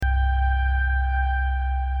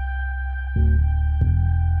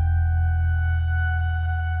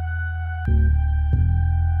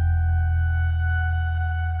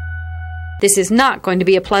This is not going to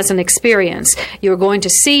be a pleasant experience. You're going to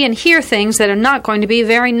see and hear things that are not going to be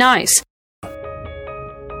very nice.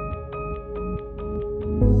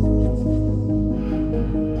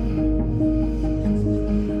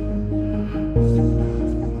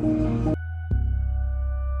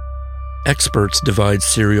 Experts divide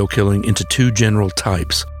serial killing into two general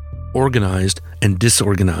types, organized and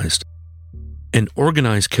disorganized. An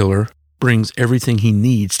organized killer brings everything he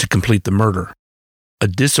needs to complete the murder. A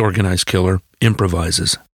disorganized killer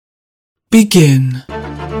improvises. Begin.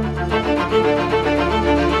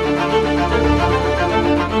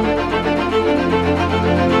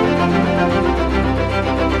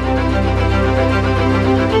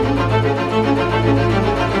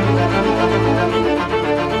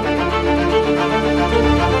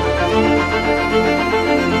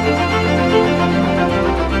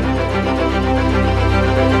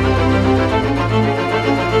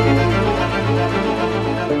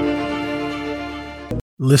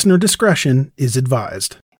 Listener discretion is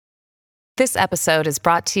advised. This episode is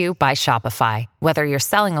brought to you by Shopify. Whether you're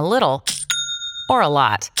selling a little or a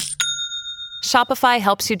lot, Shopify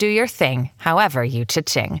helps you do your thing, however you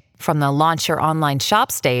cha-ching. From the launch your online shop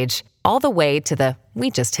stage, all the way to the we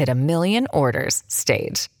just hit 1 million orders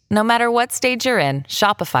stage. No matter what stage you're in,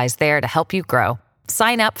 Shopify's there to help you grow.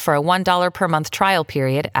 Sign up for a $1 per month trial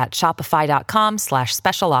period at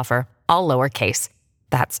shopify.com/special offer, all lowercase.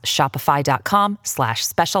 That's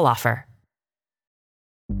shopify.com/special offer.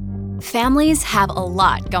 Families have a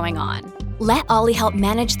lot going on. Let Ollie help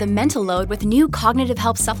manage the mental load with new cognitive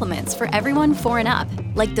help supplements for everyone 4 and up,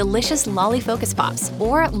 like delicious Lolly Focus Pops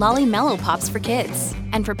or Lolly Mellow Pops for kids.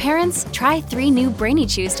 And for parents, try 3 new Brainy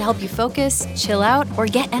Chews to help you focus, chill out, or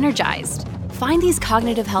get energized. Find these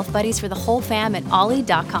cognitive health buddies for the whole fam at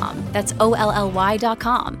ollie.com. That's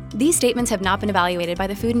OLLY.com. These statements have not been evaluated by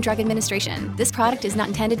the Food and Drug Administration. This product is not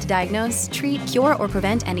intended to diagnose, treat, cure, or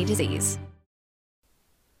prevent any disease.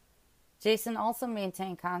 Jason also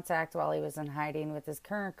maintained contact while he was in hiding with his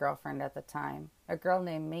current girlfriend at the time, a girl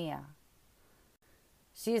named Mia.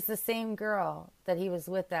 She is the same girl that he was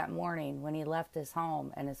with that morning when he left his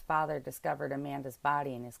home and his father discovered Amanda's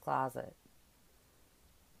body in his closet.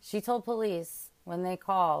 She told police when they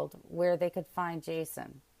called where they could find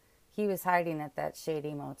Jason. He was hiding at that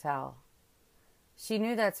shady motel. She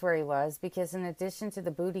knew that's where he was because in addition to the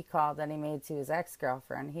booty call that he made to his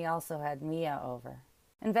ex-girlfriend, he also had Mia over.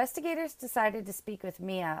 Investigators decided to speak with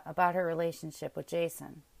Mia about her relationship with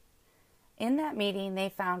Jason. In that meeting, they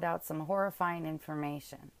found out some horrifying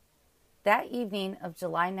information. That evening of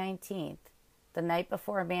July 19th, the night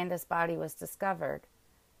before Amanda's body was discovered,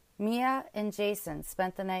 Mia and Jason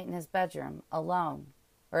spent the night in his bedroom alone,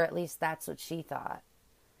 or at least that's what she thought.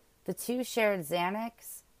 The two shared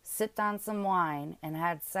Xanax, sipped on some wine, and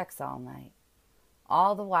had sex all night.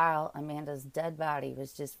 All the while, Amanda's dead body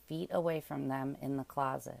was just feet away from them in the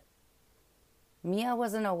closet. Mia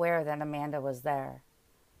wasn't aware that Amanda was there.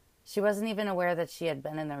 She wasn't even aware that she had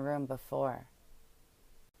been in the room before.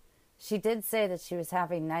 She did say that she was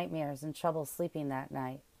having nightmares and trouble sleeping that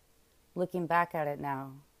night. Looking back at it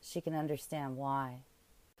now, she can understand why.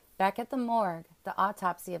 Back at the morgue, the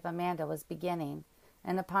autopsy of Amanda was beginning,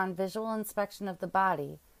 and upon visual inspection of the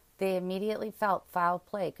body, they immediately felt foul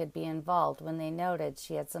play could be involved when they noted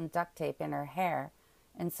she had some duct tape in her hair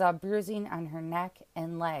and saw bruising on her neck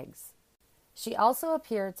and legs. She also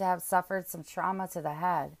appeared to have suffered some trauma to the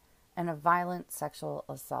head and a violent sexual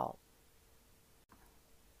assault.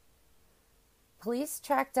 Police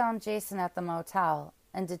tracked down Jason at the motel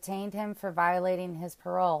and detained him for violating his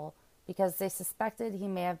parole because they suspected he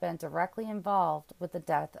may have been directly involved with the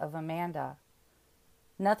death of Amanda.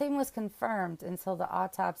 Nothing was confirmed until the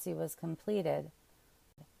autopsy was completed,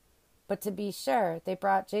 but to be sure, they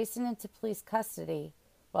brought Jason into police custody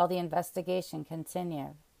while the investigation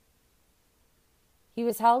continued. He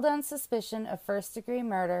was held on suspicion of first-degree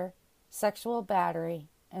murder, sexual battery,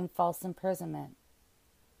 and false imprisonment.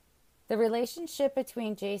 The relationship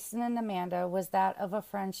between Jason and Amanda was that of a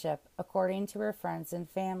friendship, according to her friends and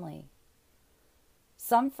family.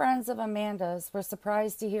 Some friends of Amanda's were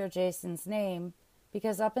surprised to hear Jason's name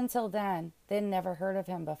because up until then, they'd never heard of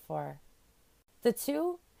him before. The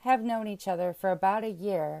two have known each other for about a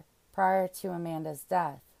year prior to Amanda's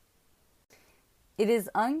death. It is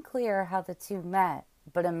unclear how the two met,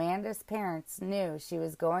 but Amanda's parents knew she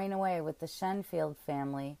was going away with the Shenfield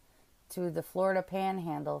family to the Florida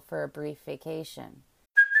Panhandle for a brief vacation.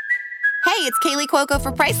 Hey, Hey, it's Kaylee Cuoco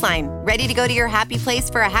for Priceline. Ready to go to your happy place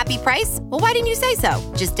for a happy price? Well, why didn't you say so?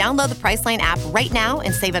 Just download the Priceline app right now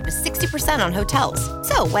and save up to 60% on hotels.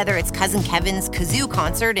 So whether it's Cousin Kevin's Kazoo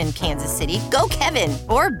Concert in Kansas City, go Kevin,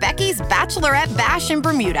 or Becky's Bachelorette Bash in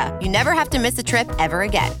Bermuda, you never have to miss a trip ever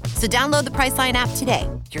again. So download the Priceline app today.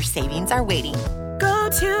 Your savings are waiting. Go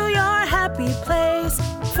to your happy place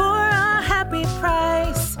for a happy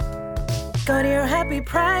price. Go to your happy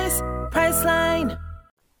price, Priceline.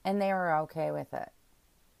 And they were okay with it.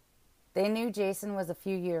 They knew Jason was a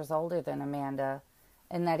few years older than Amanda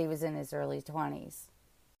and that he was in his early 20s.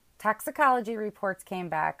 Toxicology reports came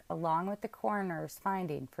back along with the coroner's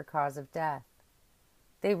finding for cause of death.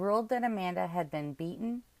 They ruled that Amanda had been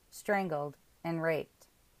beaten, strangled, and raped.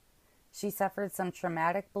 She suffered some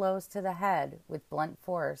traumatic blows to the head with blunt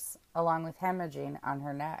force, along with hemorrhaging on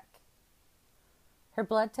her neck. Her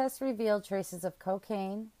blood tests revealed traces of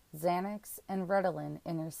cocaine, Xanax, and Ritalin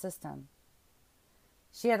in her system.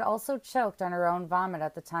 She had also choked on her own vomit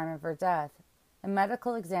at the time of her death, and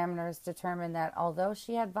medical examiners determined that although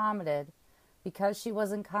she had vomited, because she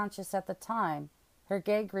wasn't conscious at the time, her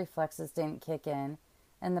gag reflexes didn't kick in,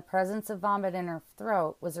 and the presence of vomit in her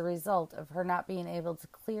throat was a result of her not being able to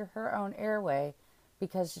clear her own airway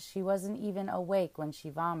because she wasn't even awake when she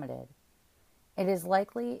vomited. It is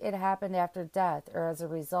likely it happened after death or as a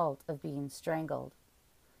result of being strangled,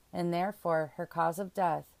 and therefore her cause of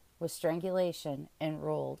death was strangulation and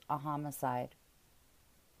ruled a homicide.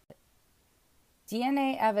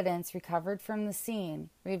 DNA evidence recovered from the scene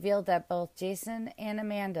revealed that both Jason and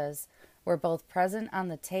Amanda's were both present on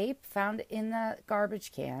the tape found in the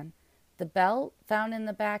garbage can, the belt found in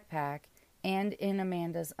the backpack, and in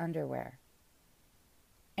Amanda's underwear.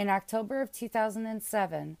 In October of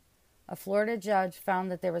 2007, a Florida judge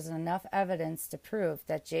found that there was enough evidence to prove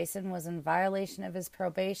that Jason was in violation of his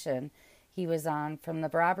probation he was on from the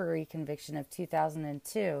robbery conviction of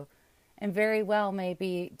 2002 and very well may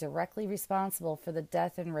be directly responsible for the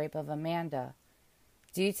death and rape of Amanda.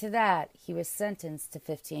 Due to that, he was sentenced to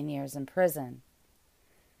 15 years in prison.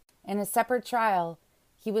 In a separate trial,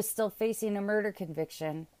 he was still facing a murder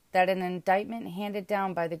conviction that an indictment handed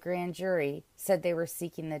down by the grand jury said they were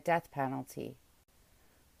seeking the death penalty.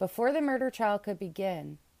 Before the murder trial could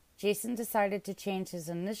begin, Jason decided to change his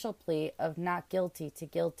initial plea of not guilty to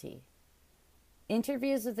guilty.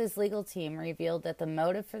 Interviews with his legal team revealed that the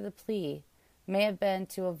motive for the plea may have been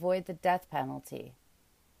to avoid the death penalty.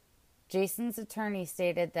 Jason's attorney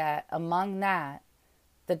stated that, among that,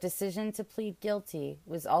 the decision to plead guilty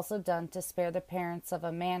was also done to spare the parents of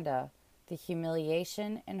Amanda the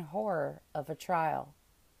humiliation and horror of a trial.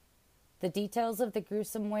 The details of the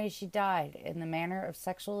gruesome way she died and the manner of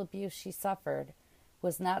sexual abuse she suffered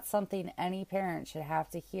was not something any parent should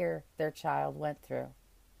have to hear their child went through.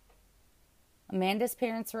 Amanda's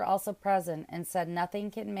parents were also present and said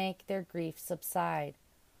nothing can make their grief subside,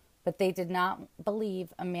 but they did not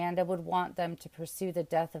believe Amanda would want them to pursue the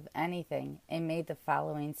death of anything and made the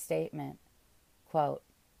following statement, quote,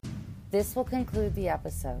 "This will conclude the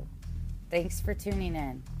episode. Thanks for tuning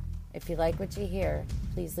in. If you like what you hear,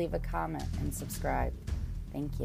 please leave a comment and subscribe. Thank you."